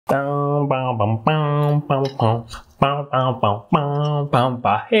Hey,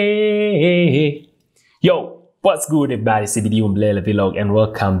 yo, what's good everybody? It's abdwambelele vlog and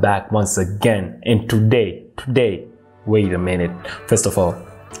welcome back once again. And today, wait a minute. First of all,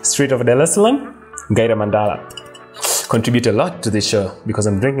 Street of Dar es Salaam, Gaida Mandala contribute a lot to this show because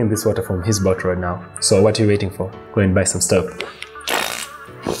I'm drinking this water from his bottle right now. So what are you waiting for? Go and buy some stuff.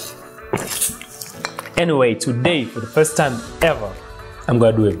 Anyway, today for the first time ever, I'm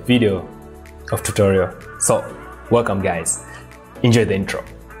gonna do a video of tutorial. So, welcome guys. Enjoy the intro.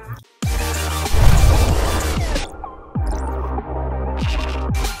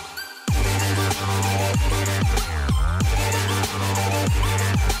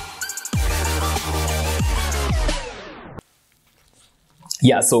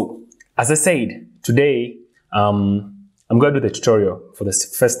 Yeah, so as I said, today I'm going to do the tutorial for the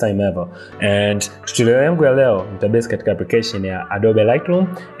first time ever, and tutorial yangu ya leo nitabase katika application ya Adobe Lightroom,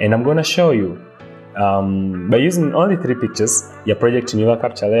 and I'm going to show you by using only 3 pictures ya project niliyo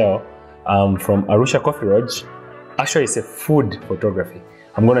capture leo from Arusha Coffee Lodge. Actually, it's a food photography.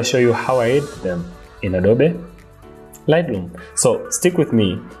 I'm going to show you how I edit them in Adobe Lightroom. So stick with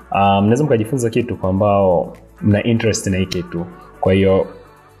me. Mnaweza mkajifunza kitu kwa ambao mna interest na hii kitu. Kwa hiyo,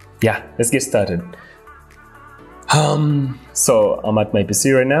 yeah, let's get started. So I'm at my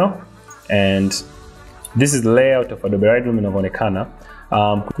PC right now, and this is the layout of Adobe Lightroom inavyoonekana.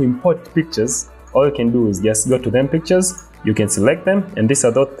 To import pictures, all you can do is just go to them pictures, you can select them, and these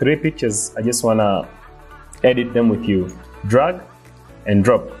are those 3 pictures. I just wanna edit them with you. Drag and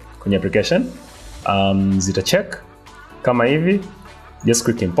drop kwenye application. Zita check kama hivi, just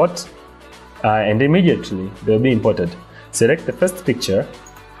click import, and immediately they'll be imported. Select the first picture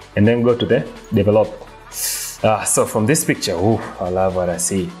and then go to the develop. So from this picture, I love what I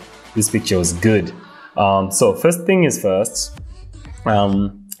see. This picture was good. So first thing is first,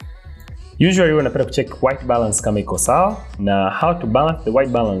 usually when I check white balance kama iko sawa. Now how to balance the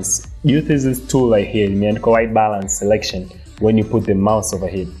white balance? Use this tool right here, imeandikwa white balance selection. When you put the mouse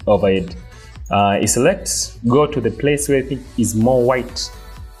over it, you select, go to the place where you think is more white.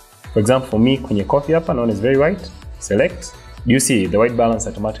 For example, for me, kwenye coffee hapa naona is very white. Select. You see the white balance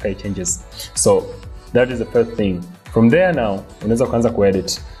automatically changes. So that is the first thing. From there now, unaweza kuanza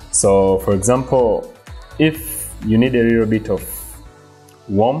kuedit. So for example, if you need a little bit of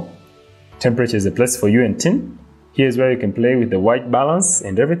warm temperature is a place for you and tin. Here's where you can play with the white balance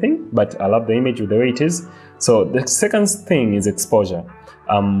and everything, but I love the image with the way it is. So the second thing is exposure.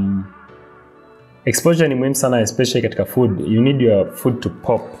 Exposure ni muhimu sana, especially katika food. You need your food to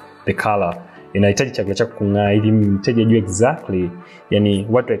pop the color. Inahitaji chakula chako kung'aa ili mteja ajue exactly yani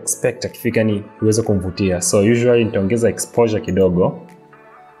what to expect akifika ni uweze kumvutia. So usually nitaongeza exposure kidogo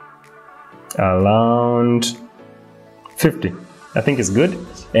around 50. I think it's good.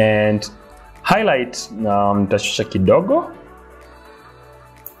 And highlight nitashusha kidogo.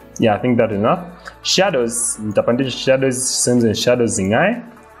 Yeah, I think that is enough. Shadows nitapandisha shadows, same and shadows zing'ae.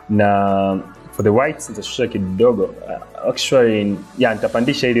 Na for the whites nitashusha kidogo. Actually, yeah,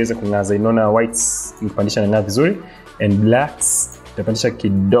 nitapandisha ili iweze kung'aza. Inaona whites nitapandisha ng'aa vizuri, and blacks nitapandisha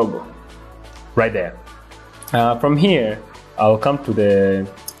kidogo. Right there. From here, I'll come to the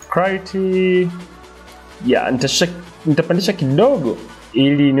clarity. Yeah, nitapandisha kidogo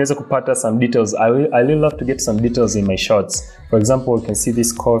ili niweze kupata some details. I really love to get some details in my shots. For example, you can see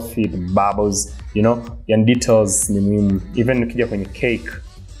this coffee, the bubbles, you know, and details ni muhimu. Even ukija kwenye cake,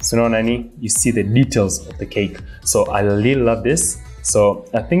 so you see the details of the cake. So I really love this. So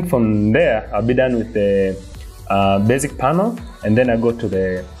I think from there I'll be done with the basic panel, and then I go to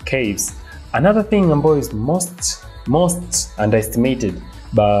the caves. Another thing ambayo is most underestimated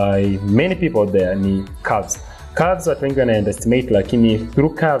by many people there ni curves. Curves watu wengi underestimate, lakini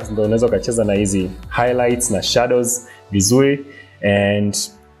through curves ndio unaweza kucheza na hizi highlights na shadows vizuri. And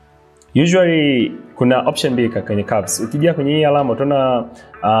usually kuna option mbili kwenye curves. Ukija kwenye hii alama utaona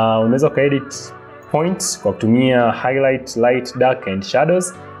unaweza kuedit points kwa kutumia highlight, light, dark and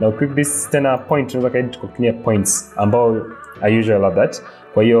shadows. Na uklik this tena point unaweza kuedit kwa kutumia points, ambao I usually love that.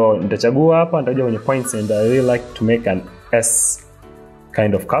 Kwa hiyo nitachagua hapa, nitakuja kwenye points, and I really like to make an S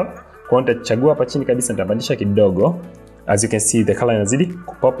kind of curve. Kwa hiyo nitachagua hapa chini kabisa, nitapandisha kidogo. As you can see the color inazidi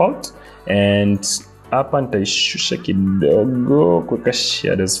pop out, and hapa nitaishusha kidogo kuweka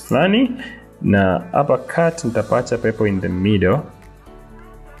shadows fulani, na hapa cut nitapata purple in the middle.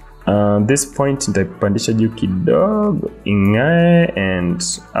 This point nitapandisha juu kidogo ing'ae, and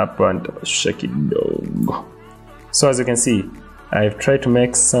hapa nitashusha kidogo. So as you can see, I've tried to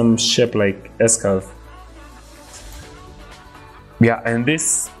make some shape like S-curve. Yeah, and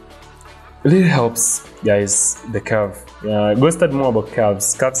this really helps guys, the curve. Go study more about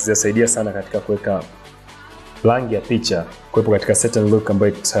curves. Curves zinasaidia sana katika kuweka rangi ya picha kuwepo katika certain look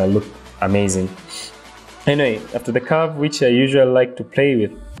ambayo it look amazing. Anyway, after the curve, which I usually like to play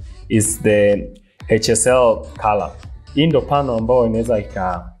with is the HSL color. Hii ndo pano ambayo inaweza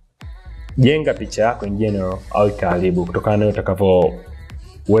ikajenga picha yako in general au ikaharibu kutokana na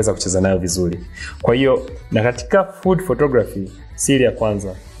utakavyoweza kucheza nayo vizuri. Kwa hiyo na katika food photography, siri ya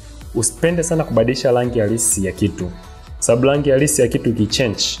kwanza, usipende sana kubadilisha rangi halisi ya kitu. Sababu rangi halisi ya kitu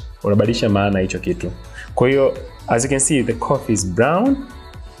ikichange, unabadilisha maana hicho kitu. Kwa hiyo as you can see, the coffee is brown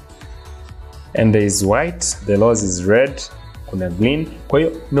and there is white, the rose is red, kuna green. Kwa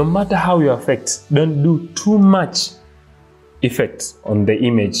hiyo no matter how you affect, don't do too much effect on the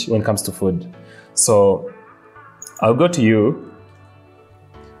image when it comes to food. So I'll go to you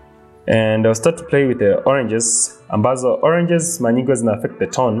and I'll start to play with the oranges. Ambazo oranges mara nyingi zina affect the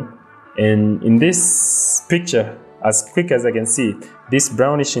tone, and in this picture, as quick as I can see, this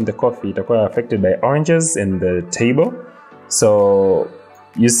brownish in the coffee itakuwa affected by oranges in the table. So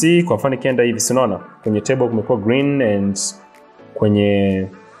you see, kwa mfano kienda hivi, unaona kwenye table kumekuwa green and kwenye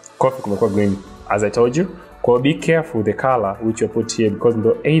coffee kumekuwa green, as I told you. Kwa be careful the color which you put here, because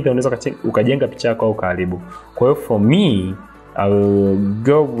ndo either unaweza ukajenga picha yako au ukaharibu. Kwa hiyo for me, I will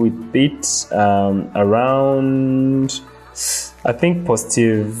go with it around, I think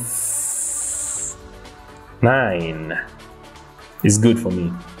 +9 is good for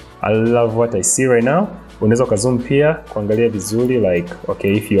me. I love what I see right now. Unaweza ukazoom pia kuangalia vizuri, like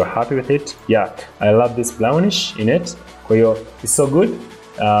okay, if you are happy with it. Yeah, I love this brownish in it. Kwa hiyo it's so good.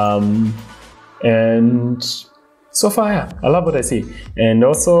 And so far, yeah, I love what I see. And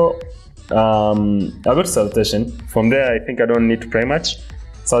also I'll go to salutation. From there, I think I don't need to pray much.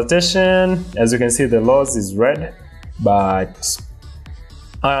 Salutation, as you can see, the rose is red, but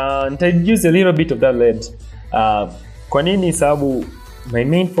and I use a little bit of that red. Kwa nini? Sababu my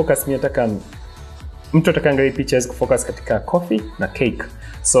main focus, mimi nataka mtu atakaangalia picha is kufocus katika coffee na cake.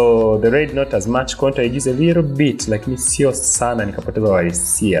 So the red not as much content, I use a little bit, lakini sio sana nikapoteza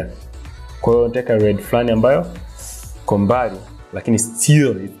uhalisia. Kwa hiyo nataka red flani ambayo kwa mbali, lakini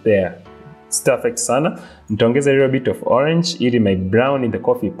still it's there. Still affect sana. Nitaongeza a little bit of orange ili my brown in the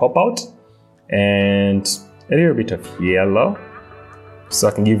coffee pop out, and a little bit of yellow, so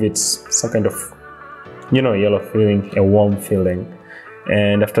I can give it some kind of, you know, yellow feeling, a warm feeling.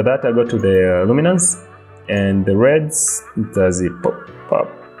 And after that, I go to the luminance and the reds. Does it pop up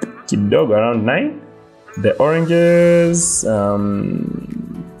kidogo around 9? The oranges,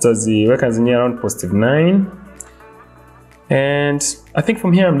 does it work as near around +9? And I think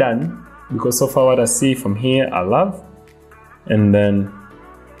from here I'm done, because so far what I see from here I love. And then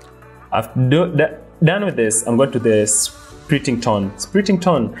after done with this, I'm going to the splitting tone. Splitting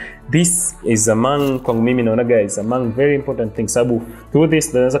tone, this is among, kwangu mimi naona guys, among very important things. Sababu through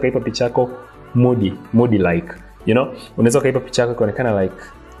this unaweza kaipa picha yako moody like, you know, unaweza kaipa picha yako kuonekana like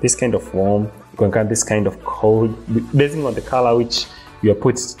this kind of warm, kuonekana this kind of cold, basing on the color which you are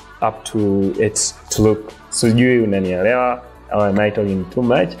put up to it to look. So you unanielewa, or am I talking too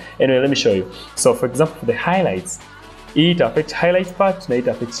much? Anyway, let me show you. So for example, for the highlights, it affects highlights part na it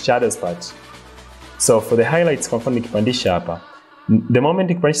affects shadows part. So for the highlights, kwa mfano nikipandisha hapa, the moment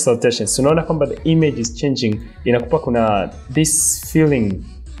nikipandisha salutation, so unaona kwamba the image is changing, inakupa kuna this feeling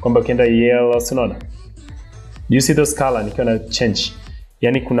kwamba ukienda yellow, so unaona, do you see those color nikiwa na change,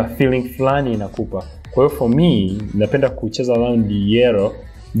 yani kuna feeling fulani inakupa. Kwa hiyo for me, napenda kucheza around the yellow,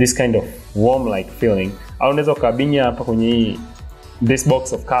 this kind of warm like feeling. Au unaweza ukabinya hapa kwenye this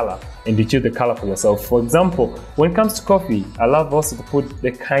box of color and you choose the color for yourself. For example, when it comes to coffee, I love also to put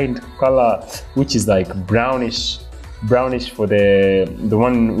the kind of color which is like brownish for the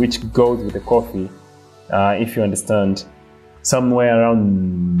one which goes with the coffee, if you understand, somewhere around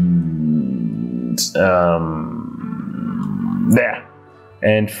there.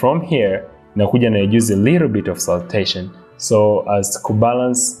 And from here, nakuja na use a little bit of salutation, so as to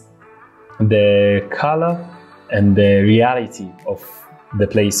balance the color and the reality of the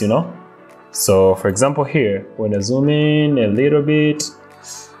place, you know. So for example here, when I zoom in a little bit,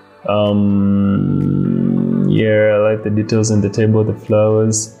 yeah, I like the details in the table, the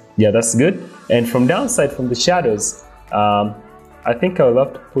flowers, yeah, that's good. And from downside, from the shadows, I think I would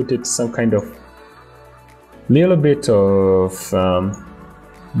love to put it some kind of little bit of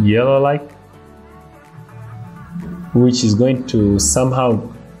yellow like, which is going to somehow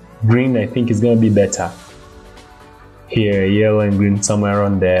green. I think is going to be better here, yellow and green somewhere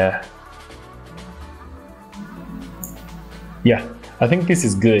around there. Yeah, I think this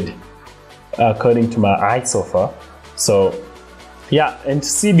is good according to my eye so far. So Yeah, and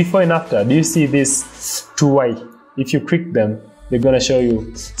see before and after. Do you see this 2Y? If you click them, they're gonna show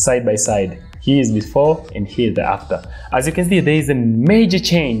you side by side. Here is before and here is the after. As you can see, there is a major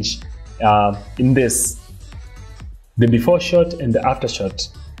change in this, the before shot and the after shot.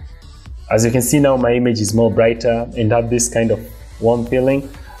 As you can see now, my image is more brighter and have this kind of warm feeling,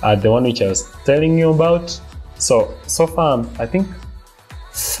 the one which I was telling you about. So far, I think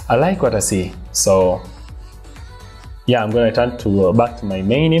I like what I see. So yeah, I'm gonna turn to back to my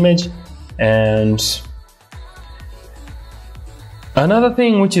main image. And another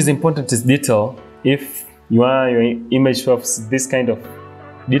thing which is important is detail. If you want your image to have this kind of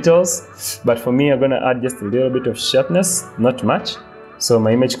details, but for me, I'm gonna add just a little bit of sharpness, not much. So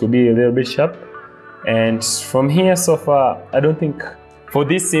my image could be a little bit sharp. And from here, so far, I don't think, for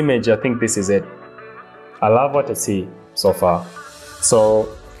this image, I think this is it. I love what I see so far. So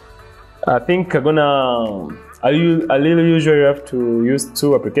I think I'm gonna, I usually have to use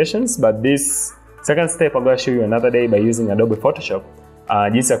 2 applications, but this second step I'm gonna show you another day by using Adobe Photoshop.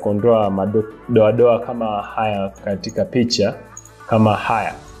 Jinsi ya kuondoa madoadoa kama haya katika picha,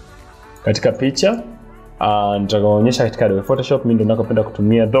 nitakuonyesha katika Adobe Photoshop. Mimi ndo nakopenda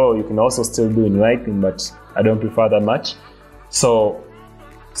kutumia, though you can also still do in Lightroom, but I don't prefer that much. So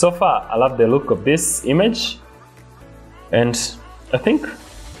far I love the look of this image, and I think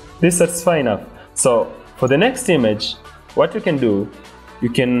this is satisfying enough. So for the next image, what you can do, you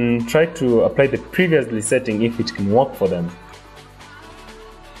can try to apply the previously setting if it can work for them.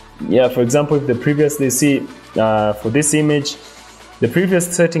 Yeah, for example, if the previously for this image, the previous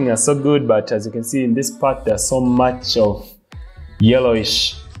setting are so good, but as you can see in this part, there's so much of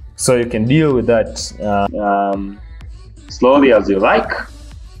yellowish. So you can deal with that slowly as you like.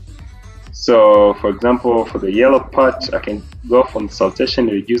 So for example, for the yellow part, I can go from saturation,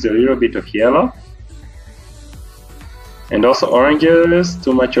 reduce a little bit of yellow. And also oranges,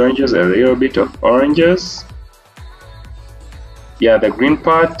 too much oranges, a little bit of oranges. Yeah, the green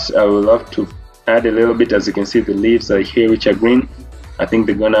part, I would love to add a little bit. As you can see, the leaves are here which are green. I think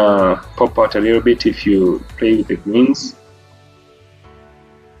they're gonna pop out a little bit if you play with the greens.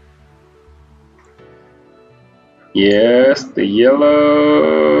 Yes, the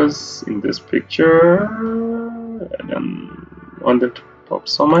yellows in this picture, I don't want them to pop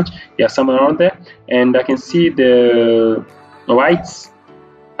so much. Yeah, somewhere around there. And I can see the whites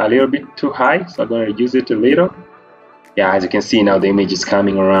a little bit too high, so I'm going to reduce it a little. Yeah, as you can see now, the image is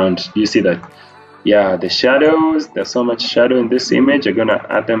coming around. Do you see that? Yeah, the shadows, there's so much shadow in this image. I'm going to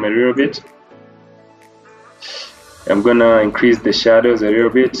add them a little bit. I'm going to increase the shadows a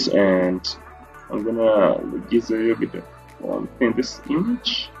little bit, and I'm going to reduce a little bit of warmth in this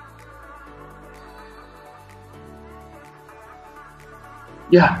image.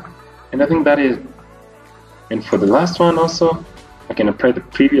 Yeah, and I think that is. And for the last one also, I can apply the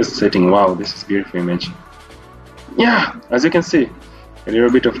previous setting. Wow, this is a beautiful image. Yeah, as you can see, a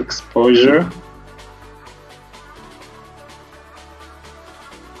little bit of exposure.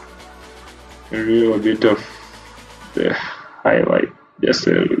 A little bit of the highlight, just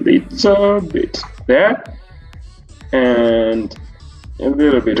a little bit there, and a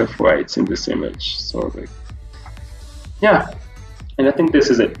little bit of whites in this image. So like, yeah, and I think this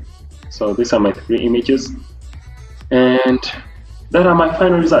is it. So these are my 3 images, and that are my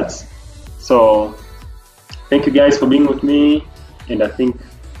final results. So thank you guys for being with me, and I think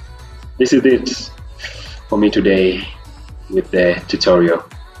this is it for me today with the tutorial.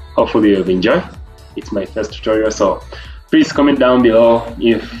 Hopefully you've enjoyed. It's my first tutorial, so please comment down below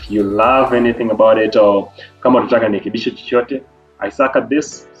if you love anything about it, or kama unataka nirekebishe chochote. I suck at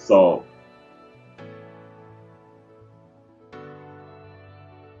this, so